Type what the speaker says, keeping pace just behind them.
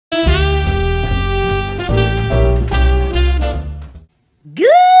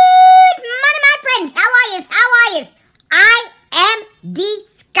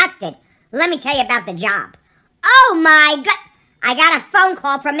me tell you about the job. Oh my God. I got a phone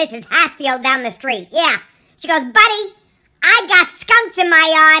call from Mrs. Hatfield down the street. Yeah. She goes, buddy, I got skunks in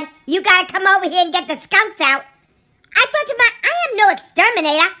my yard. You got to come over here and get the skunks out. I thought to myself, I am no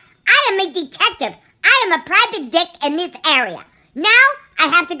exterminator. I am a detective. I am a private dick in this area. Now I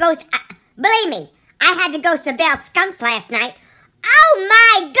have to go, believe me, I had to go surveil skunks last night. Oh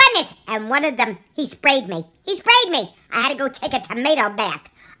my goodness. And one of them, he sprayed me. I had to go take a tomato bath.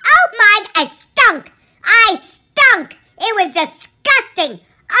 Oh my, I stunk. It was disgusting.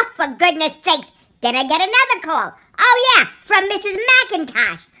 Oh, for goodness sakes. Then I get another call. Oh yeah, from Mrs.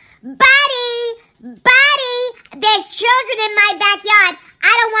 McIntosh. Buddy, there's children in my backyard.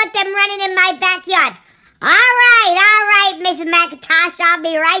 I don't want them running in my backyard. All right, Mrs. McIntosh, I'll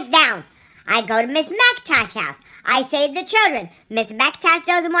be right down. I go to Miss McIntosh's house. I say to the children, Miss McIntosh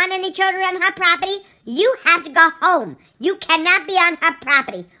doesn't want any children on her property. You have to go home. You cannot be on her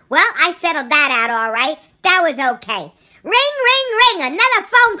property. Well, I settled that out all right. That was okay. Ring, another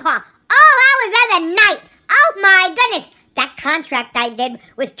phone call. All hours of the night. Oh, my goodness. That contract I did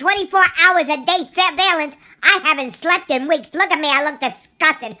was 24 hours a day surveillance. I haven't slept in weeks. Look at me. I look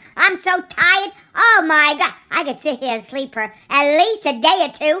disgusted. I'm so tired. Oh, my God. I could sit here and sleep for at least a day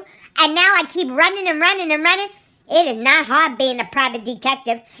or two. And now I keep running. It is not hard being a private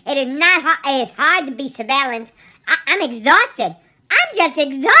detective. It is not hard. It is hard to be surveillance. I'm exhausted. I'm just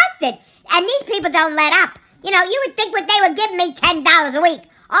exhausted. And these people don't let up. You know, you would think they would give me $10 a week.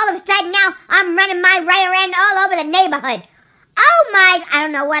 All of a sudden now, I'm running my rear end all over the neighborhood. Oh my, I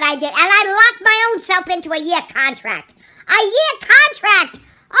don't know what I did. And I locked my own self into a year contract. A year contract!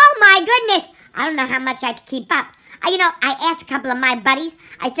 Oh my goodness. I don't know how much I could keep up. I asked a couple of my buddies.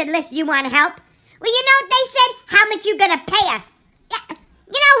 I said, listen, you want to help? Well, they said, how much you going to pay us? Yeah,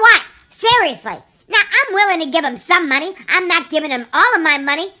 you know what? Seriously. Now, I'm willing to give them some money. I'm not giving them all of my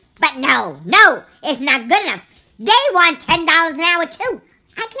money. But no, it's not good enough. They want $10 an hour too.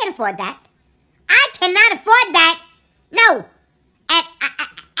 I can't afford that. I cannot afford that. No.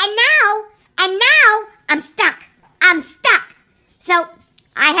 And now, I'm stuck. So,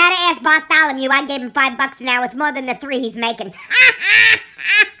 I had to ask Bartholomew. I gave him $5 an hour. It's more than the 3 he's making.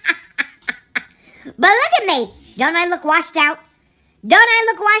 But look at me. Don't I look washed out?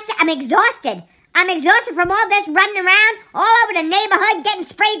 I'm exhausted. I'm exhausted from all this running around all over the neighborhood getting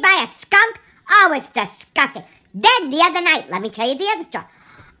sprayed by a skunk. Oh, it's disgusting. Then the other night, let me tell you the other story.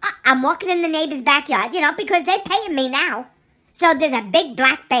 I'm walking in the neighbor's backyard, because they're paying me now. So there's a big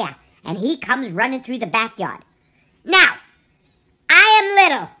black bear, and he comes running through the backyard. Now, I am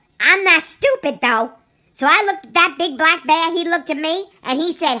little. I'm not stupid, though. So I looked at that big black bear. He looked at me, and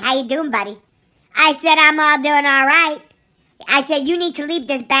he said, how you doing, buddy? I said, I'm all doing all right. I said, you need to leave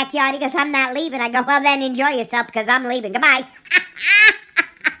this backyard. He goes, I'm not leaving. I go, well, then enjoy yourself because I'm leaving. Goodbye.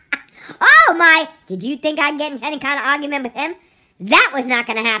 Oh, my. Did you think I'd get into any kind of argument with him? That was not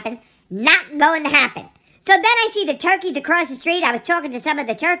going to happen. Not going to happen. So then I see the turkeys across the street. I was talking to some of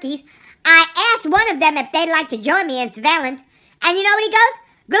the turkeys. I asked one of them if they'd like to join me in surveillance. And you know what he goes?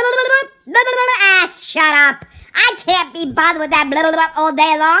 Ah, shut up. I can't be bothered with that all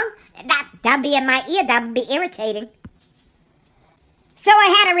day long. That'd be in my ear. That would be irritating. So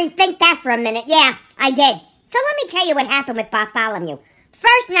I had to rethink that for a minute. Yeah, I did. So let me tell you what happened with Bartholomew.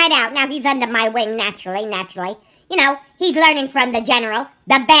 First night out, now he's under my wing, naturally. He's learning from the general,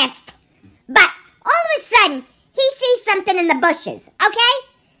 the best. But all of a sudden, he sees something in the bushes, okay?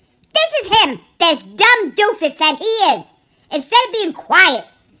 This is him, this dumb doofus that he is. Instead of being quiet,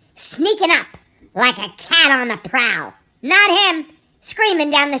 sneaking up like a cat on the prowl. Not him, screaming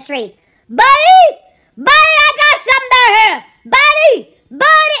down the street. Buddy, I got something down here. Buddy.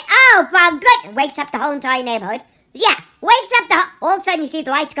 Oh, for goodness. Wakes up the whole entire neighborhood. Yeah, wakes up all of a sudden you see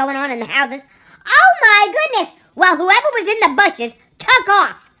the lights going on in the houses. Oh, my goodness. Well, whoever was in the bushes took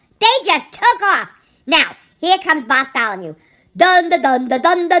off. They just took off. Now, here comes Bartholomew.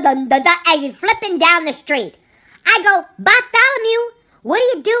 Dun-da-dun-da-dun-da-dun-da-da, as he's flipping down the street. I go, Bartholomew, what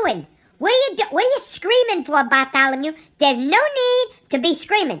are you doing? What are you screaming for, Bartholomew? There's no need to be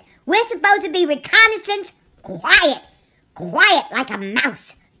screaming. We're supposed to be reconnaissance. Quiet like a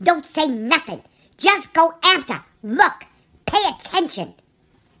mouse. Don't say nothing. Just go after. Look. Pay attention.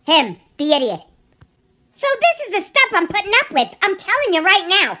 Him, the idiot. So this is the stuff I'm putting up with. I'm telling you right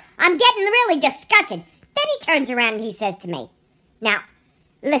now. I'm getting really disgusted. Then he turns around and he says to me, now,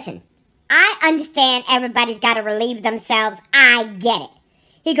 listen, I understand everybody's got to relieve themselves. I get it.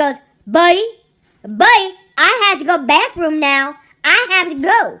 He goes, buddy, I have to go bathroom now. I have to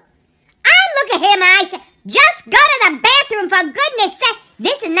go. I look at him and I say, just go to the bathroom for goodness sake.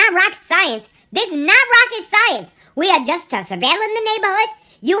 This is not rocket science. We are just surveilling the neighborhood.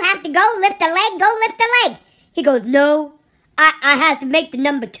 You have to go lift the leg, go lift the leg. He goes, no, I have to make the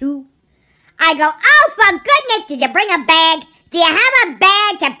number 2. I go, oh, for goodness, did you bring a bag? Do you have a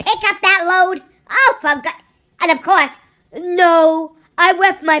bag to pick up that load? Oh, for God. And of course, no, I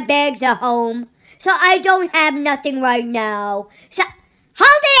left my bags at home, so I don't have nothing right now. So,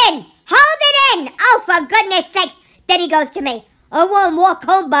 hold it in, hold it in. Oh, for goodness sake. Then he goes to me, I want to walk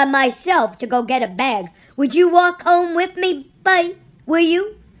home by myself to go get a bag. Would you walk home with me, buddy? Will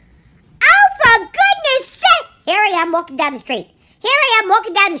you? Oh, for goodness sake. Here I am walking down the street. Here I am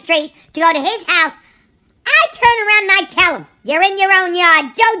walking down the street to go to his house. I turn around and I tell him, you're in your own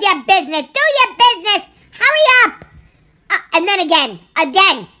yard. Do your business. Do your business. Hurry up. And then again.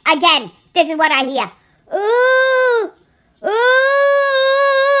 This is what I hear. Ooh.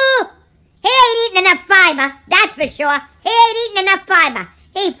 Ooh. He ain't eating enough fiber. That's for sure. He ain't eating enough fiber.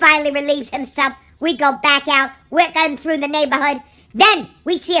 He finally relieves himself. We go back out. We're going through the neighborhood. Then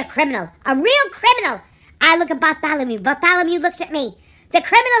we see a criminal. A real criminal. I look at Bartholomew. Bartholomew looks at me. The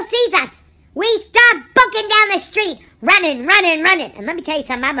criminal sees us. We start booking down the street. Running. And let me tell you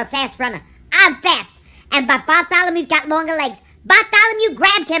something. I'm a fast runner. I'm fast. But Bartholomew's got longer legs. Bartholomew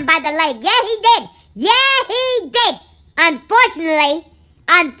grabbed him by the leg. Yeah, he did. Yeah, he did. Unfortunately,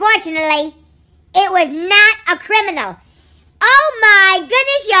 it was not a criminal. Oh my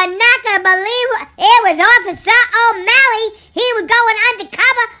goodness, you're not going to believe it was Officer O'Malley. He was going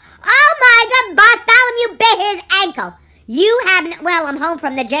undercover. Oh my God, Bartholomew bit his ankle. You haven't, well, I'm home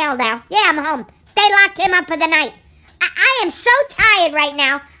from the jail now. Yeah, I'm home. They locked him up for the night. I am so tired right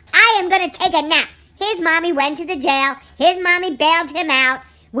now. I am going to take a nap. His mommy went to the jail. His mommy bailed him out.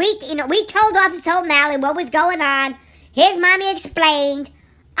 We told Officer O'Malley what was going on. His mommy explained.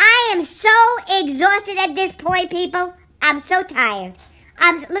 I am so exhausted at this point, people. I'm so tired.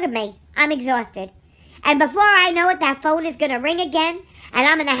 Look at me. I'm exhausted. And before I know it, that phone is going to ring again, and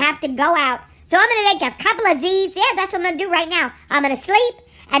I'm going to have to go out. So I'm going to take a couple of Z's. Yeah, that's what I'm going to do right now. I'm going to sleep,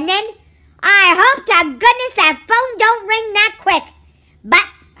 and then I hope to goodness that phone don't ring that quick. But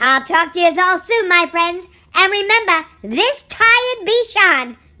I'll talk to you all soon, my friends. And remember, this tired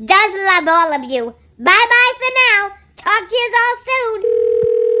Bichon does love all of you. Bye-bye for now. Talk to you all soon.